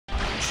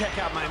check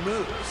out my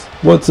moves.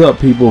 What's up,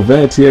 people?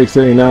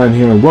 VanTX89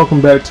 here, and welcome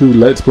back to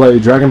Let's Play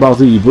Dragon Ball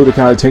Z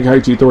Budokai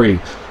Tenkaichi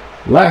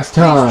 3. Last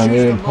time,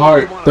 in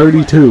part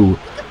 32,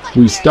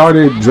 we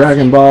started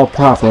Dragon Ball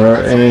proper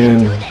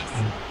and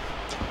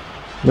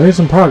made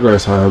some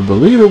progress. I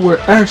believe that we're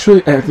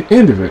actually at the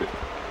end of it.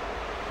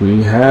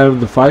 We have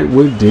the fight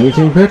with Demon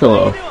King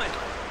Piccolo.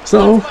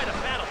 So,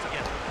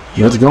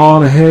 let's go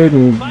on ahead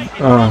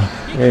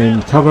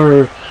and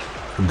cover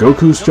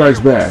Goku Strikes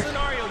Back.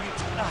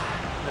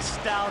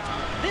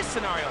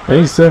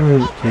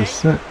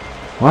 87%.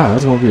 Wow,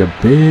 that's gonna be a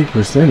big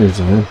percentage,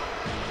 man.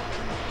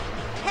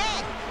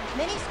 Hey,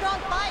 many strong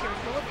fighters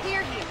will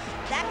appear here.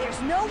 That there's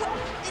no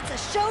way. It's a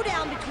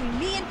showdown between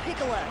me and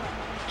Piccolo.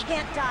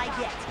 Can't die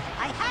yet.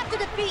 I have to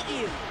defeat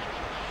you.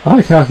 I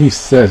like how he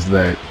says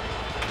that.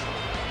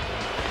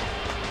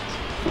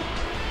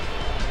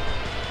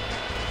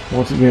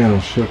 Once again,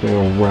 I'm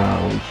shifting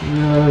around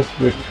just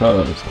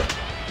because.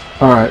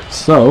 Alright,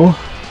 so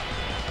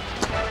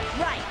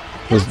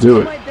let's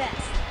do it.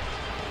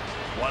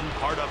 One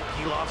part of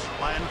Pilaf's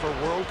plan for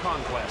world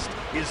conquest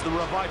is the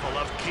revival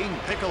of King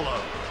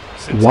Piccolo.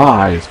 Since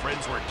his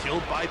friends were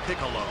killed by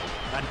Piccolo,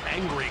 an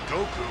angry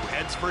Goku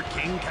heads for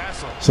King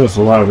Castle. Since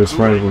a lot of his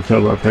friends were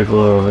killed by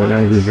Piccolo, an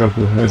angry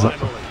Goku heads.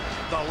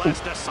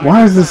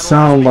 Why does this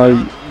sound like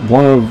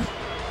one of?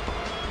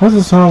 Why does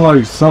it sound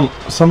like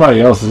somebody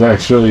else is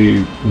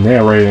actually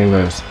narrating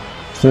this?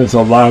 Since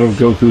a lot of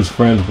Goku's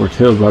friends were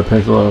killed by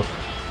Piccolo.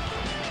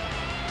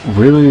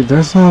 Really?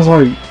 That sounds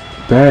like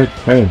bad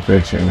fan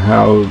fiction.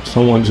 How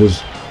someone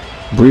just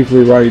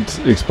briefly writes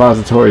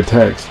expository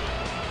text.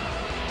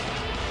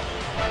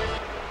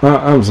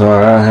 I'm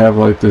sorry, I have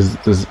like this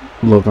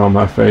look on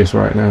my face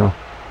right now.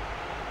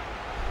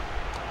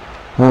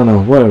 I don't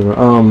know, whatever.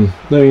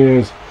 Thing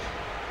is,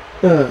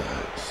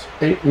 it's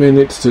 8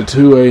 minutes to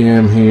 2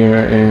 a.m. here,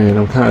 and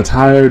I'm kind of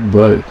tired,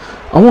 but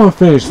I want to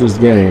finish this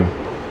game.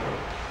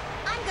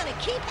 I'm gonna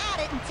keep at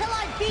it until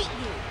I beat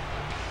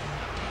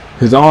you.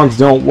 His arms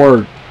don't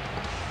work.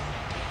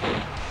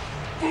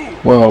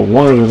 Well,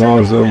 one of his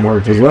arms doesn't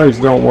work. His legs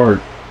don't work.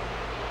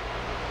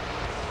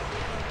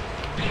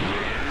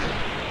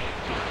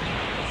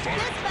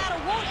 This battle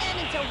won't end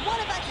until one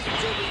of us is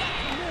too beat up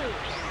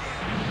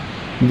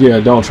to move. Yeah,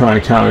 don't try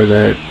and counter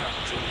that.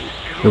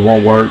 It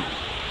won't work.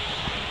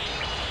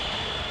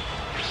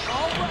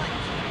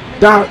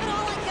 That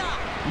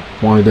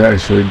wanted to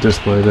actually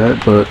display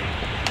that, but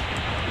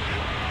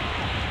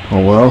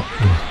oh well.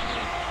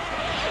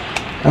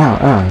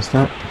 Ow,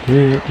 stop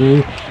hitting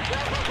me.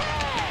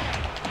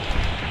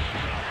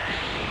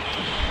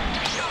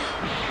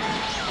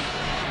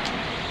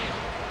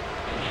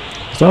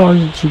 That's all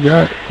you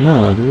got?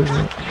 No, dude.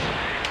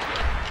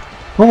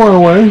 Don't run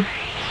away.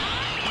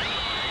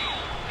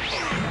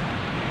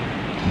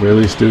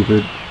 Really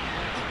stupid.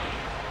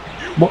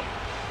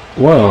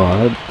 Well,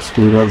 I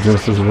screwed up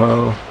just as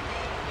well.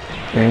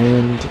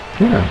 And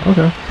yeah,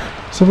 okay.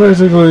 So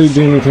basically,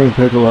 Demon King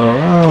Piccolo,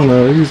 I don't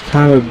know, he's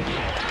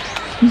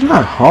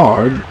not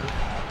hard.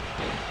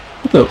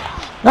 What the?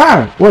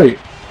 Wait.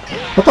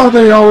 I thought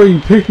they already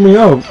picked me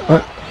up.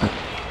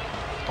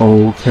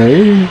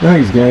 Okay,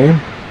 thanks, game.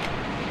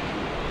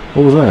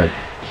 What was that?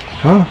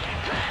 Huh?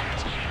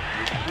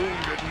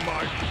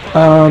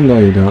 No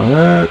you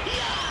don't.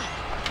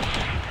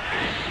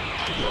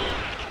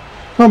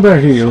 Come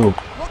back here, you little.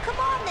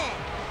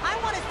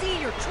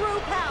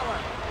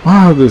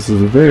 Wow, this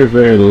is very,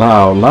 very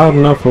loud. Loud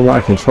enough for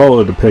my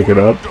controller to pick it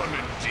up.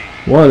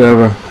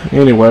 Whatever.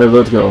 Anyway,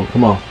 let's go.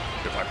 Come on.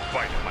 If I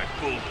fight at my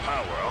full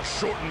power, I'll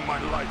shorten my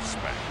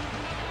lifespan.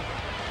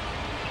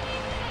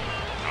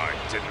 I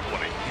didn't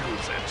want to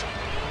use it,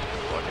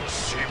 but it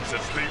seems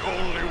it's the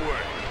only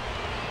way.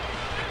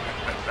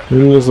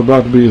 Isn't this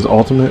about to be his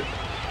ultimate?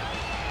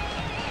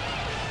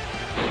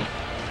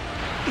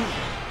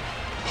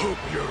 Hope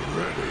you're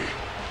ready.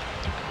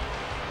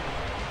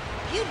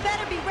 You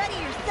better be ready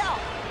yourself.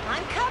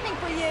 I'm coming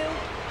for you.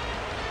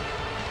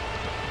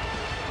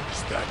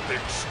 Is that the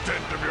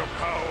extent of your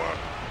power?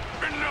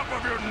 Enough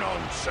of your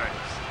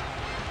nonsense.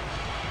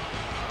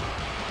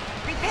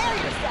 Prepare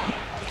yourself.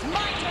 It's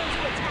my turn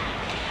to attack.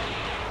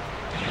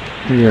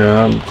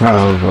 Yeah, I'm kind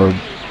of a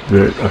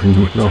bit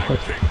annoyed.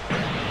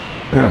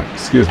 Yeah,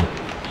 excuse me. You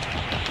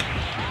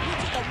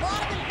took a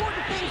lot of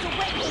important things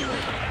away from me.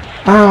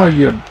 Ah,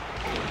 you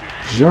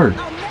jerk.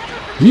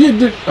 You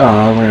did. I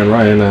ran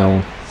right in that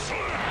one.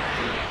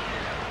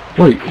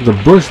 Wait, the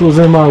bush was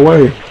in my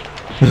way.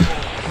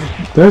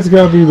 That's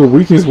gotta be the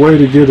weakest way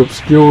to get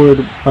obscured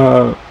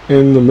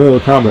in the middle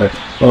of combat.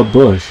 A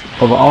bush.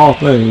 Of all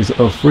things,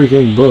 a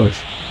freaking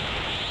bush.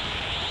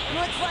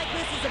 Looks like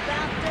this is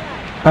about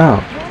done. Ow.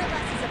 One of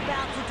us is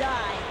about to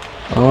die.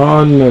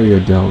 Oh, no you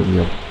don't,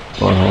 you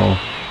butthole.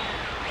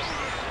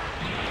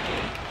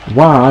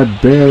 Wow, I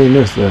barely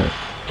missed that.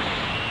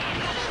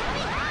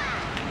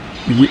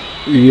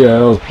 Yeah,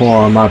 that was poor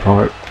on my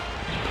part.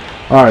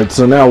 Alright,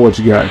 so now what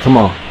you got? Come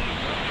on.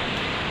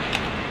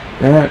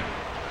 That.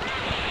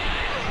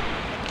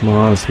 Come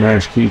on,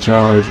 smash key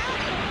charge.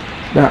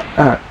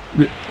 Now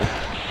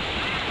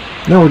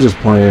we're just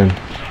playing.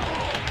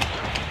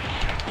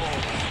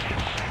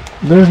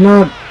 there's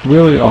not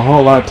really a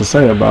whole lot to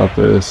say about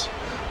this.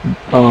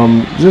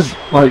 Just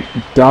like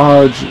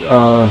dodge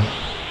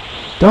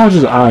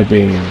his eye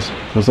beams,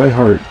 because they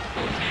hurt.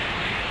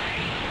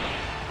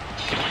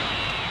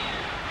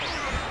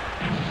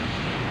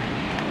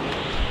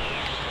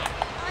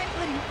 I'm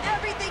putting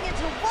everything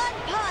into one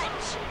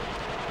punch.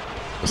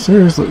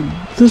 Seriously,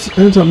 this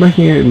ends up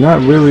making it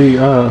not really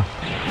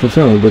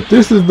fulfilling, but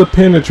this is the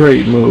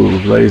penetrate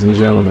move, ladies and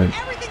gentlemen.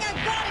 Everything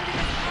I've got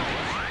into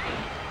this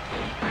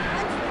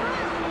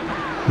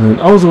punch. And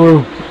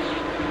Ozaru,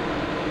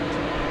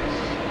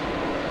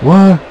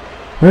 what?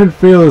 I didn't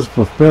feel as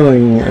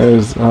fulfilling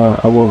as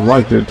I would have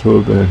liked it to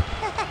have been.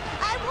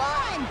 I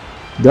won.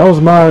 That was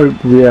my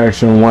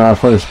reaction when I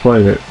first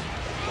played it.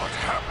 What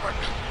happened?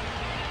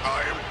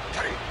 I am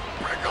King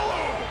Piccolo.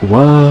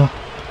 What?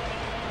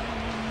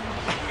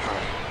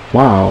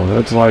 Wow,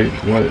 that's like,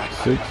 what,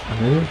 6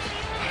 minutes?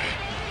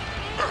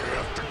 I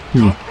have to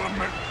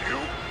compliment you.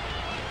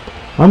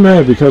 I'm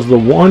mad because the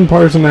one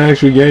person that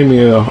actually gave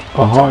me a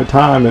hard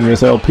time in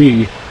this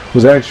LP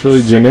was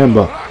actually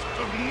Janemba. Last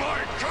of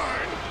my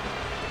kind.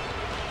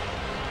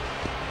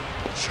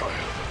 Child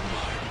of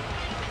mine.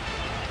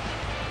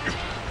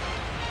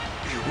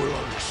 You will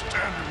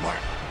understand my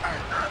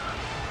anger.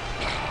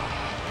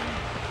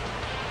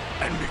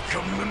 And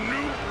become the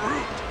new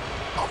root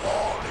of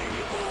all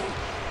evil.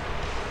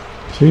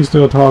 She's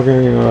still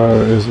talking,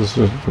 or is this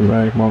just a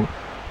dramatic moment?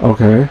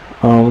 Okay,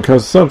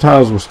 because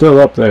subtitles were still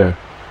up there.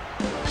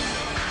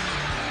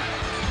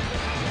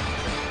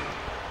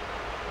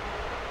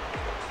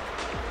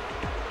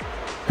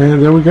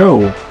 And there we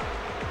go.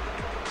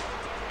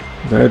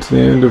 That's the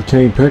end of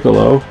King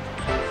Piccolo.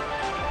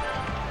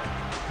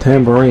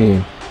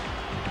 Tambourine.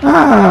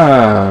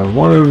 Ah!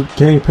 One of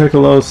King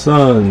Piccolo's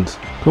sons.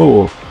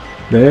 Cool.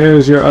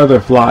 There's your other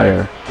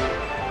flyer.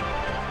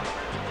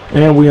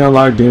 And we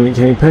unlocked Demon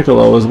King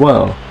Piccolo as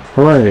well.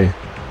 Hooray.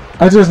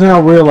 I just now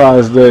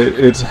realized that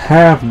it's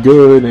half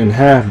good and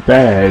half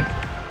bad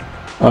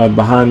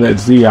behind that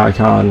Z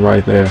icon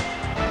right there.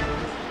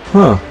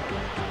 Huh.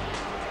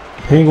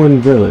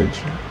 Penguin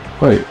Village.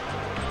 Wait.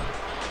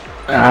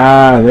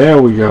 Ah,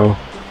 there we go.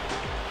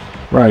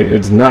 Right,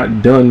 it's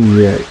not done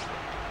yet.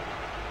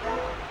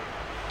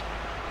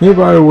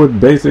 Anybody with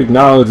basic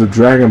knowledge of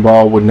Dragon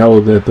Ball would know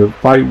that the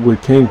fight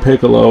with King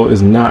Piccolo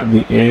is not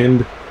the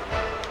end.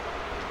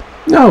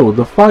 No,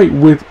 the fight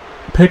with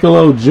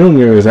Piccolo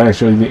Jr. is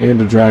actually the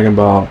end of Dragon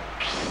Ball.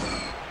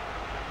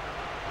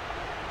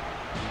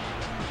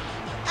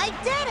 I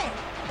did it!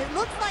 It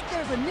looks like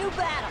there's a new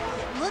battle.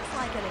 It looks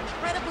like an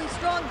incredibly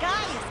strong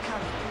guy is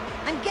coming.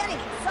 I'm getting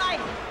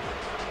excited.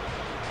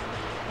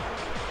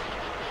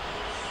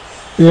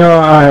 You know,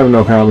 I have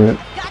no comment.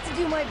 Got to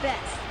do my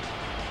best.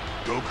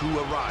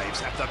 Goku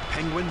arrives at the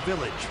Penguin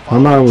Village. My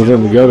mind was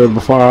in the gutter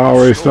before I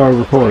already started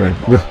recording.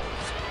 There,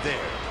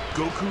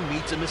 Goku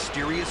meets a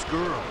mysterious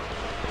girl.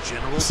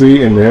 General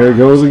See, and there it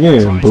goes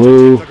again. tries to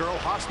Blue take the girl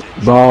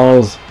hostage.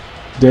 balls.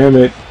 Damn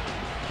it.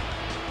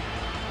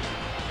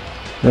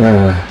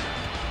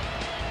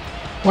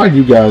 Why'd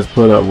you guys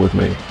put up with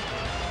me?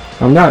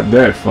 I'm not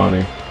that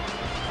funny.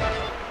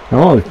 I'm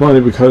only funny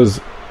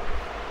because,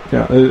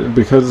 yeah,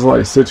 because it's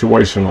like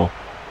situational.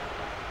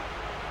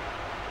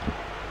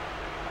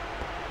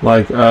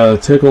 Like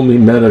Tickle Me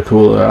Meta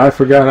Cooler. I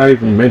forgot I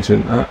even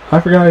mentioned. I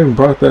forgot I even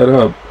brought that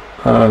up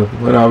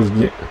when I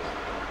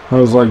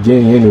was like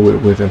getting into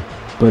it with him.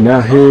 But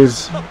now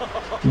here's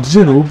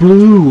General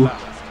Blue,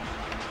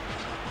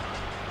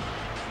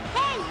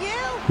 Hey, you!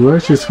 who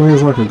actually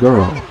screams like a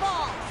girl. Dragon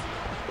Balls.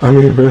 I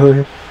mean,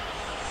 really?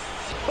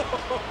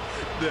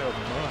 They're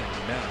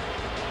mine now.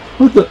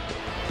 What the?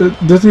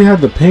 Does he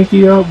have the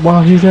pinky up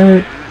while he's at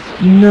it?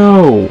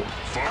 No.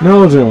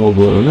 No, General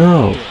Blue,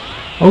 no.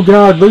 Oh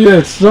god, look at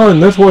that sun.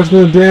 That's worse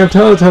than the damn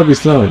Teletubby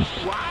sun.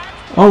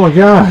 Oh my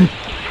god.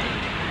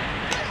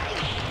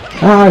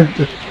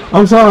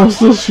 I'm sorry, I'm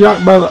still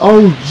shocked by the...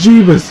 Oh,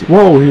 Jeebus.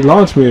 Whoa, he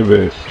launched me a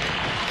bit.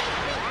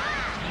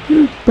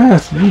 You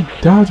bastard. You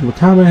dodged my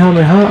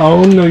Kamehameha.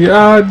 Oh no,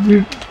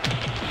 you...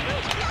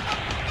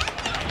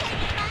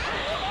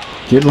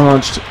 Get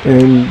launched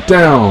and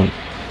down.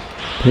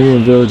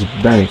 Penguin Village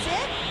Bank.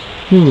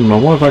 I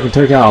wonder if I can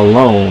take out a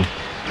loan.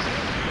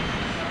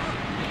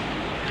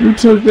 You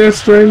took that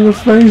straight in the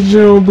face,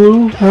 General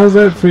Blue. How's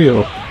that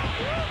feel?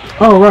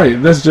 Oh,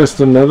 right. That's just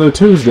another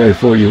Tuesday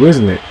for you,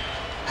 isn't it?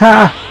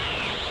 Ha!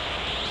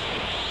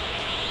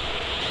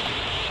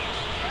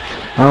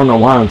 I don't know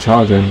why I'm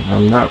charging.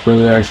 I'm not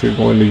really actually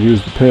going to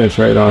use the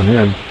penetrate on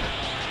him.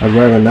 I'd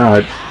rather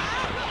not.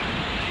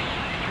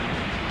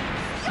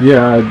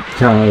 Yeah, I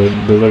kind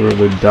of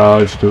deliberately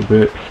dodged a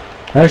bit.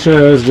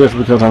 Actually, that's just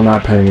because I'm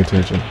not paying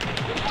attention.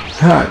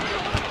 Ha!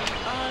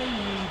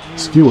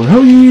 Skewer.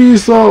 Oh, yeah,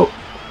 so...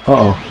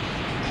 Uh-oh.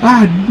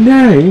 Ah,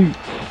 dang!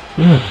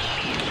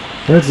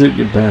 That's it,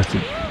 you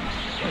bastard.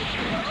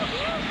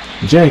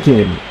 Jank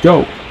in.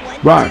 Go!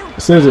 Rock,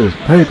 scissors,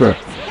 paper.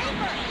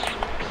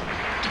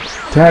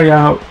 Tag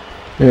out.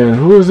 And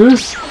who is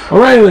this?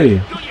 O'Reilly!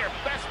 Do your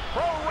best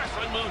pro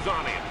wrestling moves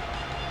on him.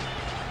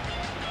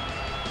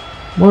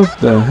 What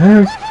the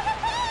heck?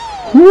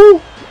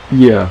 Who?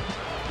 Yeah.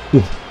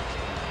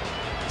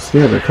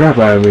 Scared the crap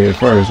out of me at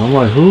first. I'm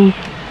like, who?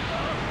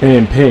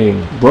 And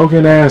ping.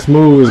 Broken ass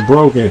move is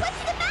broken.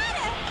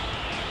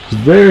 It's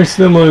very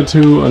similar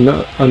to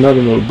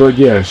another move, but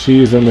yeah,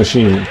 she's a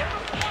machine.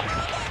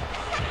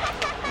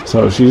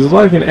 So she's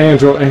like an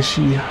android, and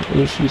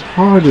she's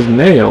hard as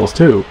nails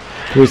too.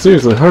 I mean,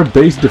 seriously, her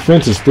base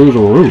defense is through the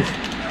roof.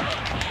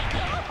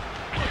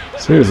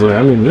 Seriously,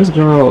 I mean, this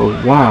girl,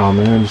 wow,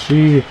 man,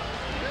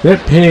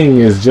 that ping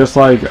is just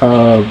like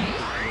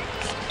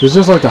it's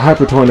just like the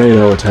hyper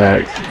tornado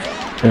attack,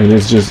 and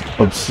it's just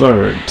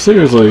absurd.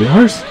 Seriously,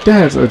 her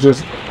stats are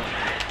just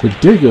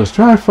ridiculous.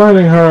 Try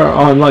fighting her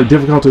on like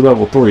difficulty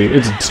level 3.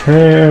 It's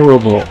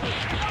terrible.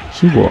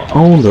 She will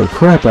own the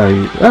crap out of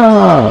you.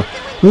 Ah,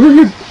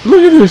 look at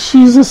this.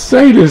 She's a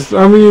sadist.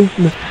 I mean,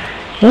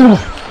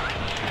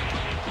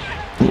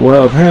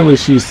 well, apparently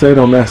she's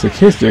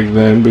sadomasochistic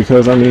then,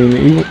 because I mean,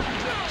 even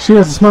she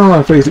has a smile on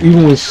her face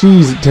even when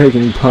she's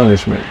taking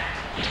punishment.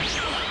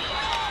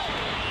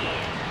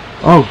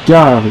 Oh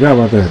God, I forgot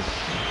about that.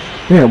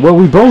 Yeah, well,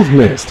 we both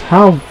missed.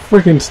 How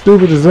freaking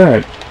stupid is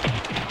that?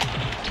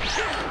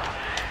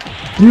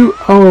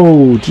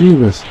 Oh,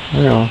 Jeebus.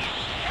 Hang on.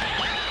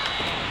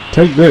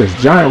 Take this.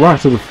 Giant rock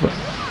to the front.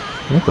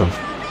 What the?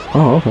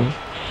 Oh, okay.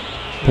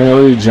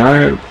 Apparently,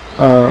 giant,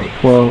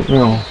 well, you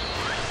know,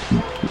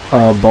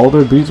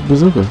 boulder beats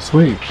bazooka.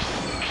 Sweet.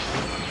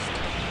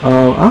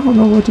 I don't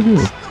know what to do.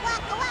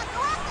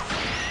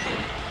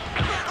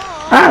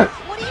 Ah!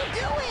 What are you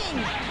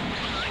doing?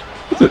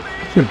 What's it?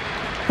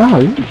 Oh,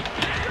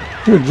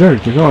 you're a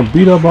jerk. You're gonna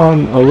beat up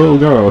on a little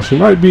girl. She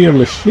might be a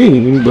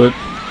machine, but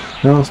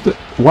you know,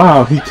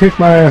 wow, he kicked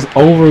my ass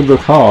over the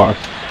car.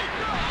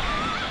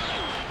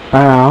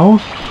 Ow.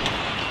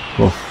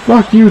 Well,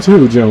 fuck you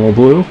too, General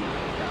Blue.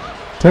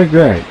 Take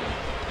that.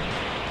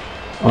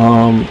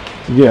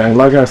 Yeah, and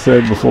like I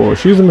said before,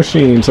 she's a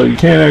machine, so you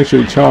can't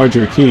actually charge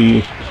your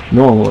key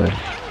normally.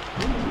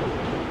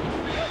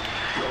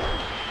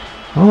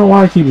 I don't know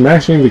why I keep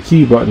mashing the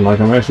key button like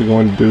I'm actually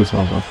going to do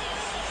something.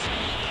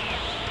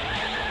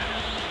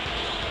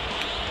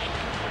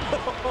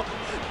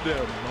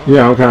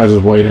 Yeah, I'm kind of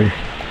just waiting.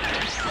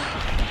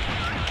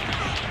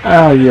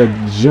 Ah, you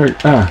jerk.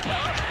 Ah.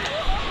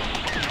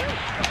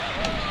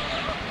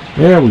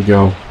 There we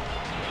go.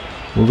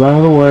 Move out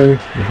of the way.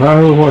 Move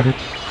out of the way.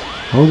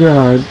 Oh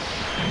God.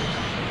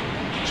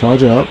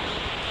 Charge up.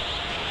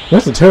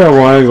 That's a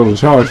terrible angle to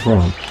charge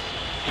from.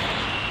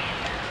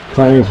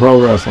 Playing pro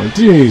wrestling.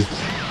 Jeez.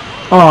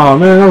 Aw,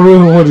 man, I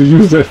really wanted to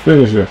use that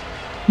finisher.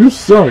 You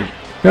suck.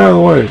 Get out of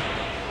the way.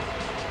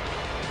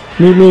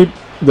 Meep meep.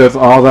 That's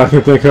all I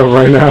can think of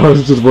right now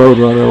is just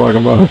Roadrunner like a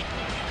mug.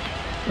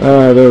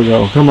 There we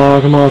go. Come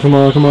on, come on, come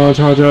on, come on.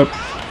 Charge up.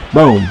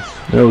 Boom.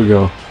 There we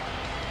go.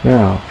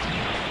 Now.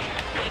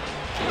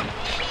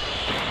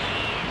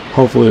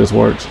 Hopefully this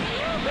works.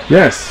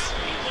 Yes!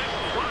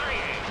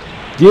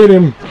 Get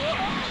him!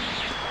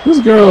 This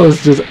girl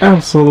is just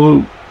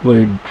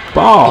absolutely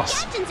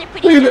boss!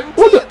 Look at it!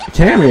 What the?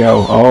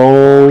 Cameo!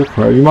 Oh,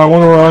 crap. You might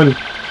want to run.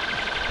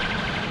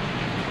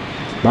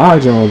 Bye,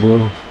 General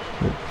Blue.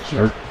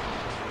 Jerk.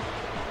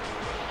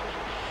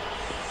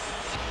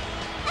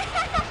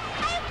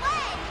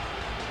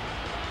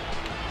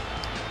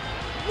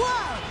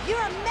 Whoa,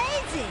 you're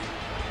amazing!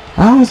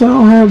 I honestly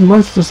don't have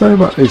much to say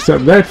about it,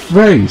 except that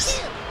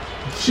face.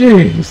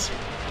 Jeez.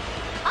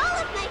 All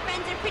of my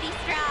friends are pretty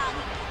strong.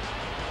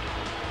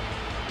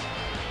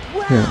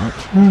 Yeah, I'm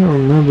trying to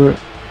remember.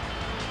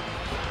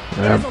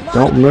 I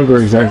don't remember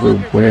exactly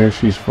where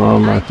she's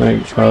from. I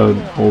think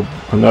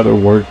another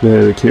work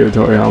that Akira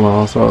Toriyama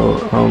also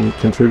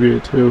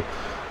contributed to.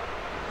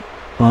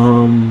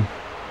 I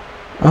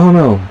don't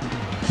know.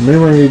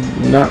 Memory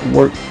not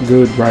work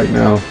good right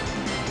now.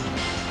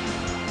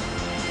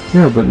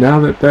 Yeah, but now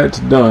that that's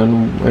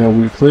done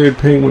and we cleared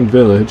Penguin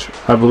Village,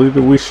 I believe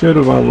that we should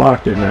have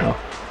unlocked it now.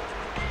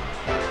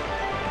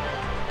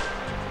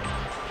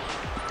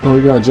 Oh,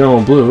 we got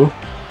General Blue.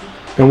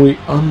 And we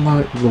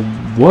unlocked the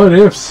What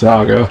If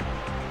Saga.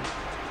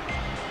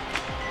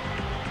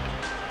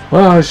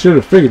 Well, I should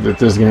have figured that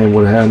this game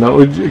would have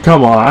no...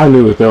 Come on, I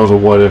knew that there was a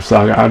What If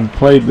Saga. I've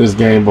played this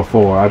game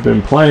before. I've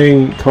been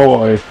playing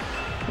Koi,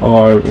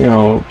 or, you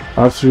know,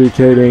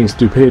 obfuscating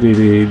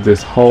stupidity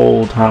this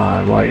whole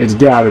time. Like, it's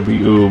gotta be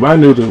Oob. I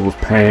knew that it was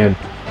Pan.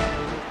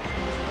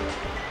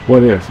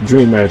 What If?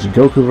 Dream Match.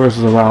 Goku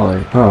versus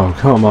Arale. Oh,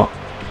 come on.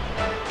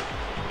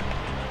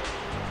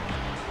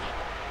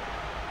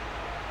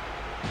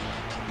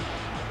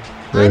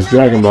 There's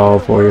Dragon Ball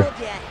for you. It's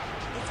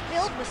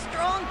filled with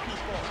strong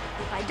people.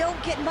 If I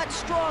don't get much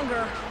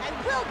stronger, I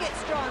will get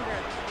stronger.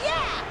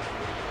 Yeah!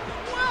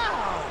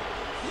 Wow!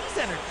 He's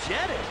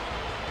energetic.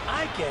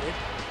 I get it.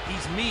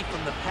 He's me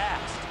from the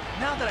past.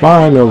 Now that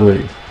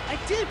Finally. I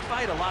did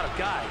fight a lot of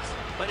guys,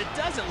 but it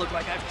doesn't look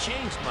like I've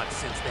changed much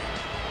since then.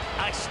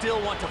 I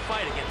still want to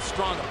fight against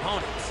strong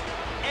opponents.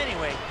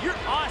 Anyway, you're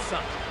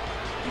awesome.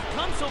 You've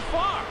come so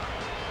far.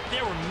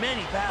 There were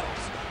many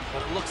battles,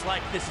 but it looks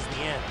like this is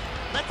the end.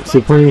 Let's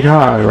Supreme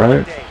Kai,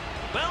 right?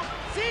 Well,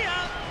 see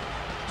ya.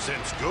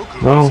 Since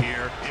Goku No. is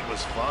here,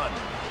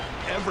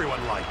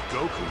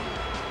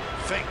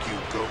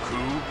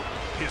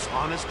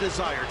 His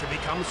desire to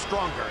become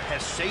stronger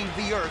has saved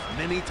the Earth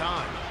many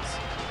times.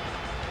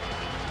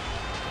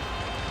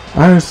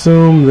 I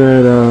assume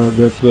that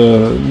that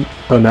the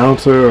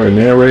announcer or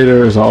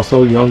narrator is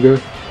also younger,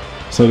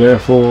 so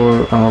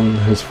therefore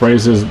his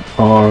phrases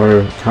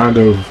are kind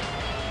of,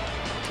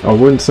 I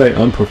wouldn't say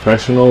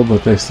unprofessional,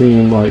 but they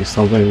seem like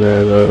something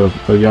that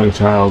a young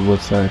child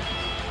would say.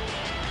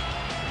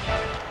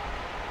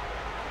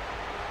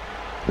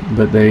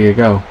 But there you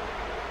go.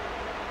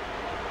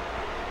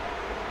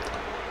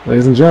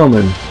 Ladies and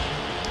gentlemen,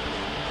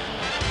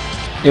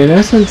 in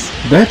essence,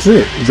 that's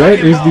it. That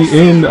is the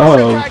end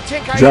of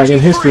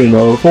Dragon History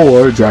Mode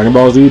for Dragon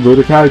Ball Z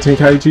Budokai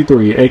Tenkaichi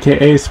 3,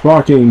 aka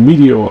Sparking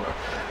Meteor.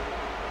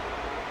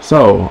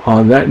 So,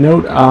 on that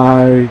note,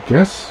 I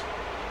guess,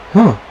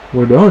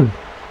 we're done.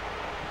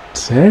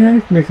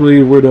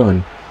 Technically, we're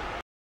done.